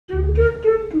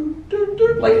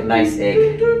Like a nice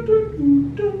egg.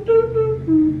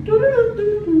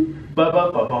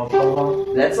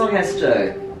 That song has such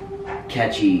a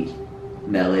catchy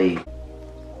melody.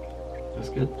 That's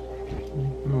good. A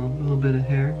little bit of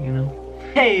hair, you know.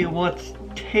 Hey, what's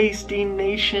tasty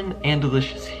nation?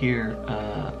 Andelicious here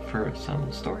for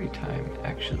some story time,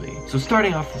 actually. So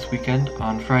starting off this weekend,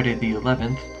 on Friday the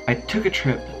 11th, I took a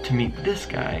trip to meet this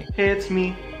guy. Hey, it's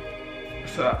me.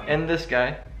 What's up? And this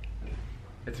guy.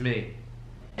 It's me.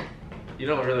 You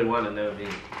don't really want to know me.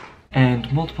 And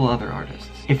multiple other artists.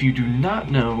 If you do not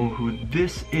know who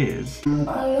this is,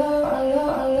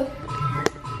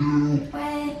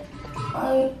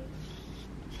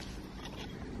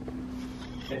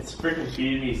 It's freaking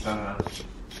feeding me song.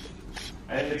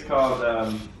 I think it's called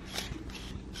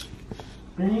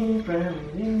You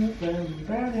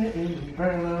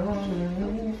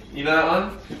know that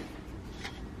one?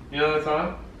 You know that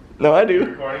song? no, I You do.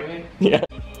 recording me? Yeah.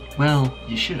 Well,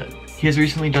 you should. He has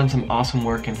recently done some awesome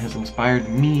work and has inspired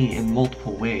me in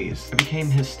multiple ways. I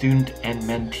became his student and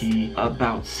mentee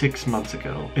about 6 months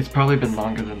ago. It's probably been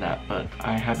longer than that, but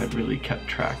I haven't really kept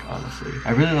track, honestly.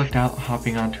 I really lucked out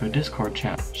hopping onto a Discord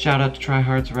chat. Shout out to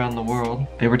tryhards around the world.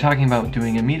 They were talking about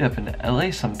doing a meetup in LA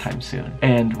sometime soon.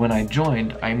 And when I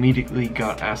joined, I immediately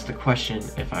got asked the question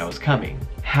if I was coming.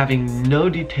 Having no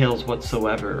details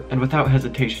whatsoever, and without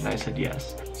hesitation I said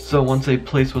yes. So once a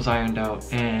place was ironed out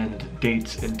and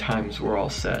dates and times were all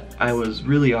set, I was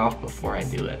really off before I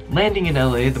knew it. Landing in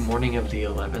LA the morning of the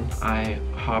 11th, I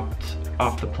hopped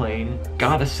off the plane,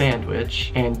 got a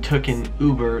sandwich, and took an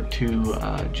Uber to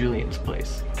Julian's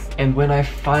place. And when I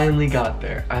finally got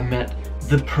there, I met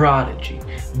the prodigy,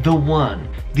 the one,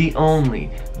 the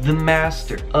only, the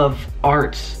master of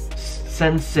arts,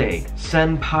 sensei,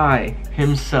 senpai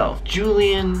himself,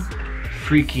 Julian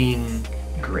freaking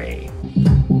Gray.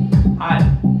 Hi,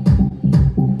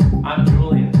 I'm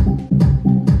Julian.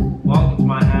 Welcome to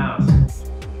my house.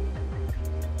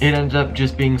 It ended up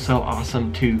just being so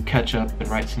awesome to catch up and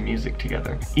write some music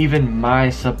together. Even my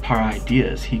subpar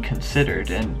ideas he considered,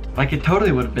 and like it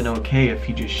totally would have been okay if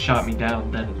he just shot me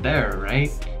down then and there, right?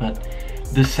 But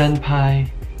the senpai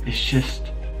is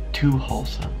just too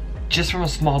wholesome. Just from a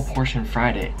small portion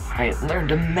Friday, I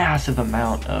learned a massive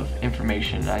amount of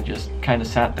information. I just kind of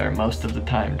sat there most of the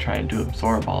time trying to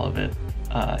absorb all of it.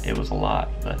 It was a lot,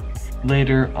 but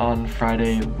later on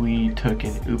Friday, we took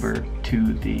an Uber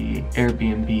to the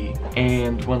Airbnb,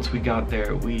 and once we got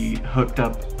there, we hooked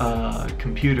up a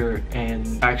computer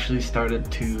and actually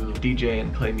started to DJ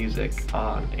and play music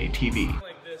on a TV.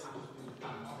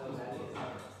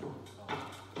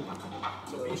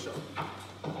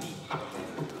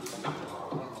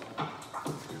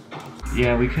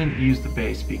 Yeah, we couldn't use the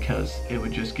bass because it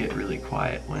would just get really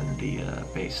quiet when the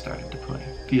bass started to play.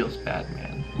 Feels bad,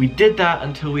 man. We did that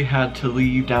until we had to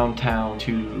leave downtown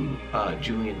to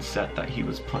Julian's set that he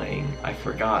was playing. I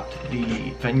forgot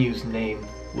the venue's name.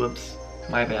 Whoops,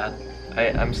 my bad.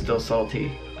 I'm still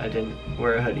salty. I didn't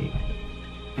wear a hoodie.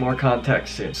 More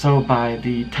context soon. So by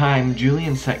the time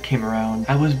Julian's set came around,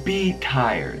 I was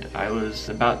tired. I was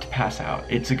about to pass out.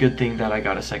 It's a good thing that I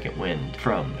got a second wind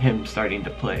from him starting to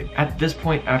play. At this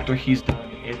point, after he's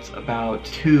done, it's about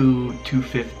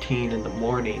 2:15 in the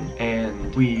morning,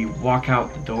 and we walk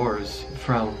out the doors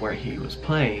from where he was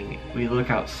playing. We look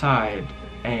outside,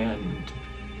 and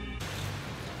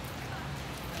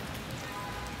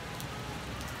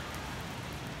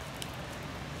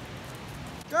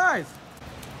guys!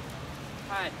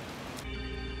 Hi.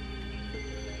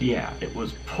 yeah, it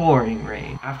was pouring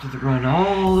rain. After the run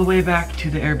all the way back to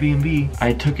the Airbnb,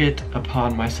 I took it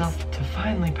upon myself to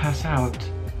finally pass out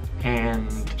and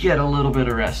get a little bit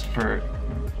of rest for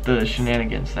the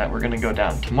shenanigans that were gonna go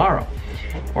down tomorrow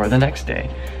or the next day.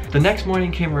 The next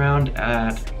morning came around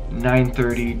at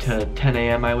 9:30 to 10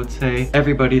 a.m. I would say.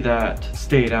 Everybody that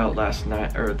stayed out last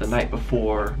night or the night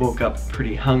before woke up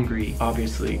pretty hungry,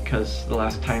 obviously, because the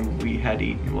last time we had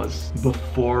eaten was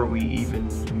before we even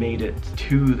made it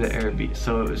to the Airbnb.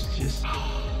 So it was just,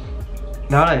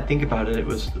 now that I think about it, it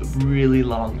was a really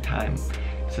long time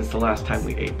since the last time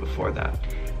we ate before that.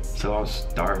 So I was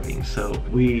starving, so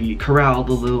we corralled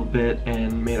a little bit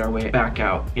and made our way back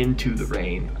out into the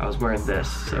rain. I was wearing this,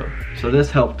 so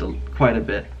this helped quite a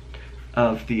bit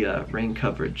of the rain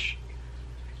coverage.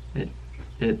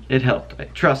 It helped.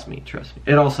 Trust me.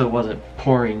 It also wasn't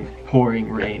pouring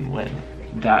rain when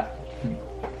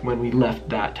we left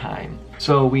that time.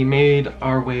 So we made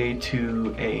our way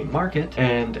to a market,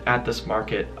 and at this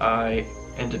market I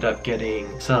ended up getting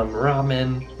some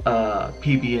ramen,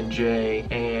 PB&J,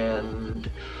 and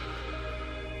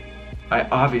I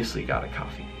obviously got a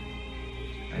coffee.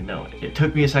 I know it. It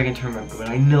took me a second to remember, but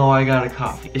I know I got a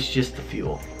coffee. It's just the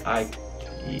fuel.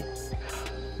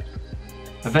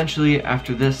 Eventually,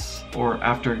 after this, or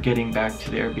after getting back to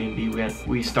the Airbnb,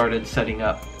 we started setting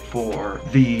up for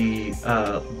the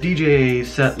DJ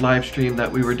set live stream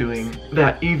that we were doing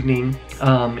that evening.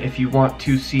 If you want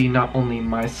to see not only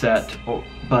my set,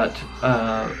 but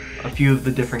a few of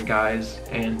the different guys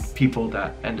and people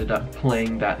that ended up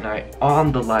playing that night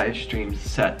on the live stream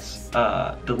sets,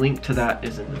 the link to that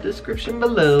is in the description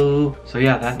below. So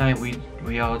yeah, that night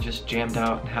we all just jammed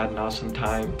out and had an awesome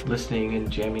time listening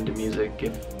and jamming to music.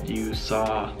 If you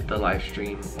saw the live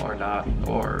stream or not,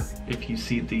 or if you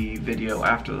see the video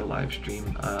after the live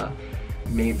stream,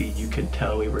 maybe you could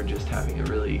tell we were just having a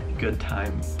really good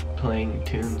time playing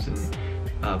tunes and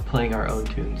playing our own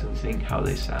tunes and seeing how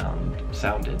they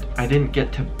sounded. I didn't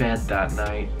get to bed that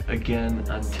night again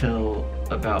until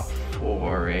about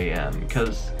 4 a.m.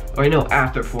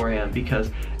 after 4 a.m.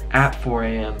 because at 4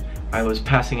 a.m. I was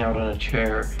passing out on a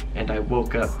chair and I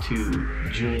woke up to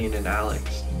Julian and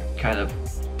Alex kind of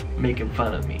making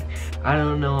fun of me. I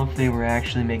don't know if they were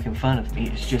actually making fun of me,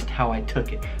 it's just how I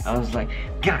took it. I was like,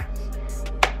 guys,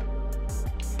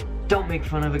 don't make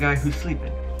fun of a guy who's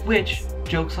sleeping. Which,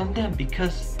 joke's on them,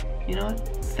 because, you know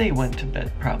what, they went to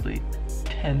bed probably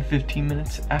 10-15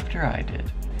 minutes after I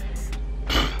did.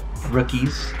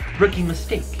 Rookie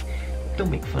mistake.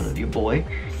 Don't make fun of your boy.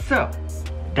 So,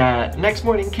 that next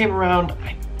morning came around,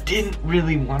 I didn't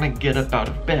really want to get up out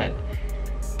of bed.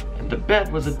 And the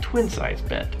bed was a twin-size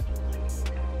bed.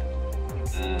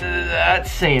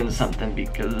 That's saying something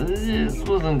because it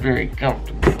wasn't very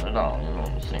comfortable at all, you know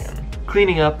what I'm saying?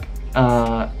 Cleaning up,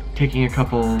 taking a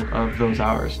couple of those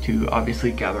hours to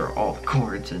obviously gather all the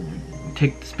cords and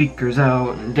take the speakers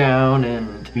out and down,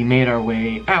 and we made our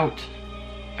way out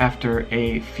after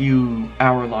a few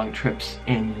hour-long trips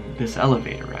in this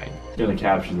elevator ride. I'm gonna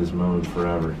capture this moment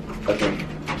forever. Okay.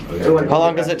 How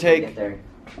long does it take?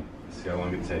 See how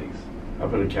long it takes. I'll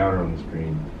put a counter on the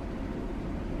screen.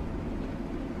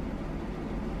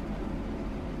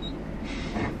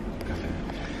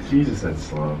 Jesus, that's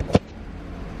slow.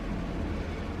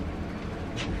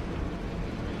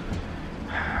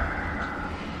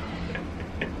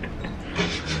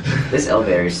 This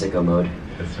elevator is sicko mode.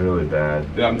 It's really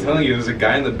bad. Dude, I'm telling you, there's a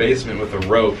guy in the basement with a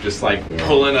rope just like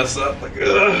pulling us up like,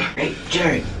 ugh. Hey,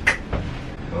 Jerry.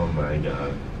 Oh my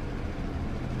god.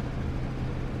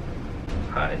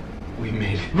 Hi. We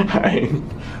made it. Hi.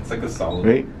 It's like a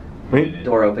solid. Wait.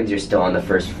 Door opens, you're still on the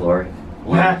first floor.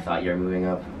 What? I thought you were moving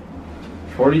up.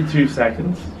 42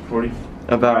 seconds. 45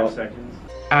 About seconds.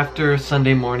 after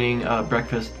Sunday morning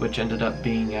breakfast, which ended up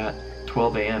being at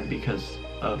 12 a.m. because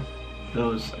of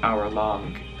those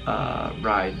hour-long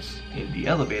rides in the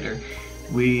elevator,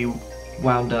 we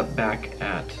wound up back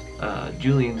at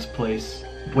Julian's place,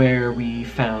 where we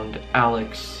found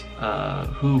Alex,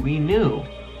 who we knew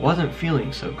wasn't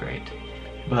feeling so great.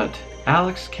 But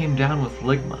Alex came down with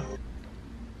ligma.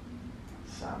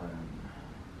 7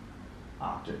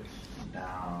 octaves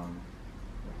down.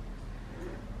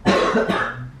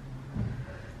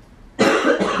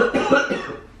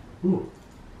 Ooh.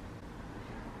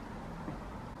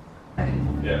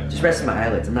 Yeah. Just resting my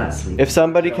eyelids, I'm not asleep. If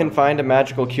somebody can find a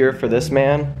magical cure for this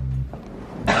man,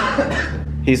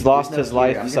 he's lost his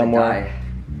life somewhere.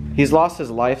 He's lost his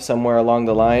life somewhere along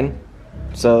the line.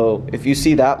 So if you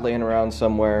see that laying around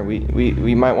somewhere,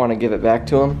 we might want to give it back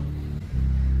to him.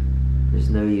 There's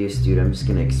no use, dude. I'm just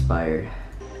gonna expire.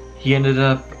 He ended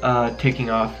up taking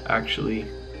off, actually,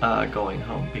 going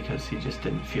home because he just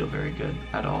didn't feel very good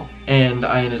at all. And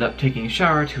I ended up taking a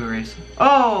shower to erase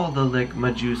all the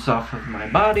ligma juice off of my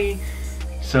body.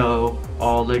 So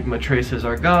all ligma traces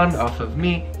are gone off of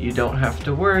me. You don't have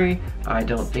to worry. I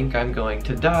don't think I'm going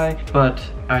to die. But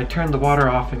I turned the water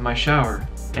off in my shower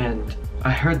and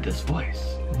I heard this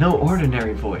voice. No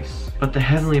ordinary voice, but the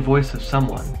heavenly voice of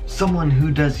someone. Someone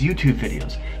who does YouTube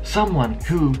videos. Someone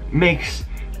who makes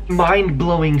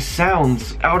mind-blowing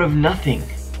sounds out of nothing.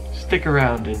 Stick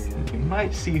around and you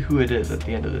might see who it is at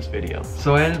the end of this video.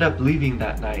 So I ended up leaving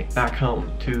that night back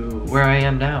home to where I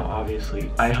am now, obviously.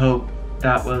 I hope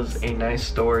that was a nice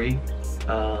story.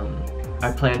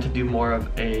 I plan to do more of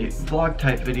a vlog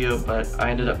type video, but I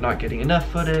ended up not getting enough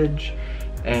footage,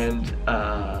 and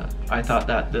I thought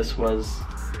that this was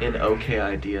an okay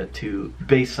idea to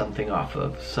base something off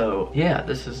of. So yeah,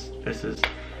 this is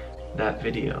that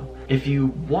video. If you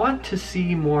want to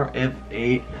see more of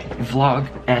a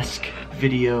vlog-esque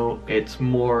video, it's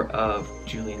more of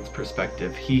Julian's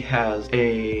perspective. He has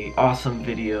a awesome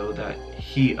video that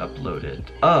he uploaded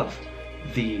of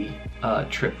the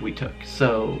trip we took.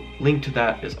 So link to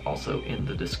that is also in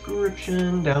the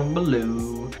description down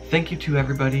below. Thank you to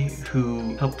everybody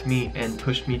who helped me and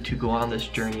pushed me to go on this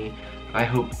journey. I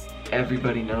hope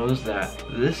everybody knows that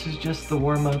this is just the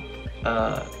warm-up.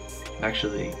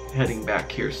 Actually heading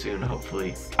back here soon,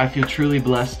 hopefully. I feel truly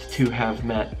blessed to have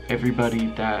met everybody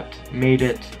that made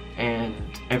it, and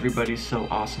everybody's so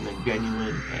awesome and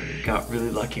genuine, and got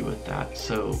really lucky with that.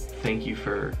 So thank you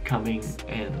for coming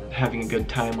and having a good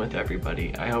time with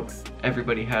everybody. I hope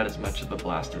everybody had as much of a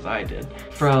blast as I did.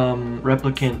 From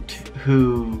Replicant,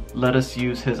 who let us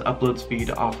use his upload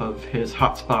speed off of his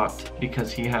hotspot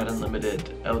because he had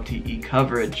unlimited LTE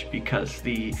coverage because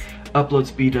the upload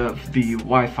speed of the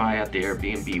Wi-Fi at the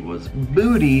Airbnb was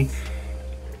booty,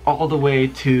 all the way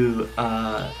to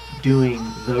doing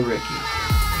the Ricky.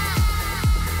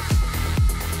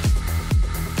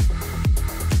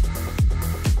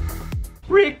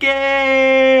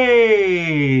 Ricky!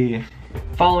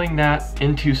 Following that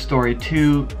into story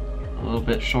 2, a little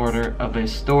bit shorter of a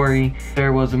story.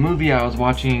 There was a movie I was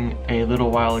watching a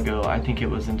little while ago, I think it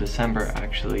was in December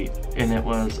actually, and it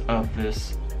was of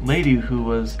this lady who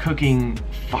was cooking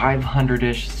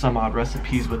 500-ish some odd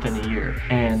recipes within a year.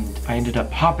 And I ended up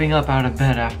popping up out of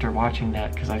bed after watching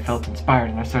that because I felt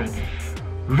inspired, and I started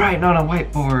writing on a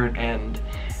whiteboard, and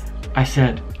I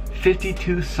said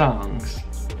 52 songs,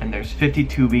 and there's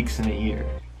 52 weeks in a year.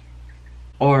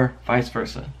 Or vice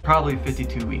versa. Probably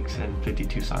 52 weeks and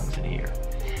 52 songs in a year.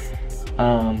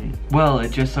 Well,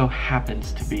 it just so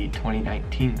happens to be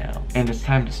 2019 now, and it's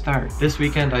time to start. This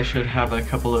weekend I should have a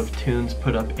couple of tunes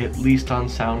put up at least on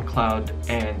SoundCloud,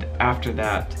 and after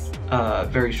that,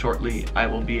 very shortly, I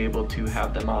will be able to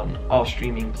have them on all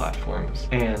streaming platforms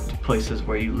and places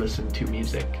where you listen to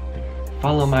music.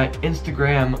 Follow my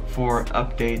Instagram for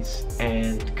updates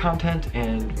and content,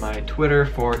 and my Twitter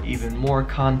for even more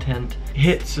content.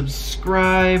 Hit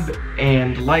subscribe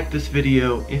and like this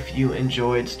video if you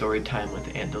enjoyed Storytime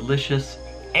with Andelicious,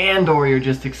 and or you're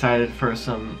just excited for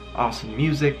some awesome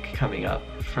music coming up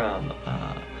from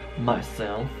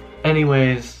myself.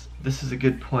 Anyways, this is a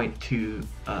good point to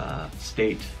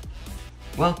state,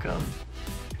 welcome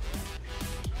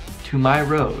to my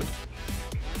road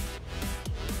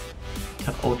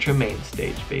to Ultra Main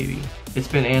Stage, baby. It's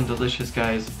been Andelicious,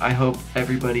 guys. I hope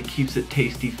everybody keeps it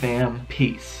tasty, fam.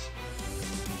 Peace.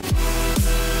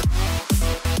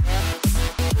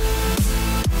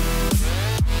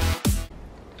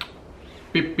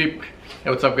 Beep beep. Hey,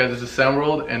 what's up, guys? This is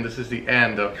Soundworld, and this is the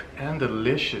end of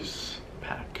Andelicious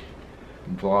pack.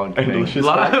 Vlog. Andelicious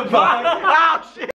pack. Oh, shit.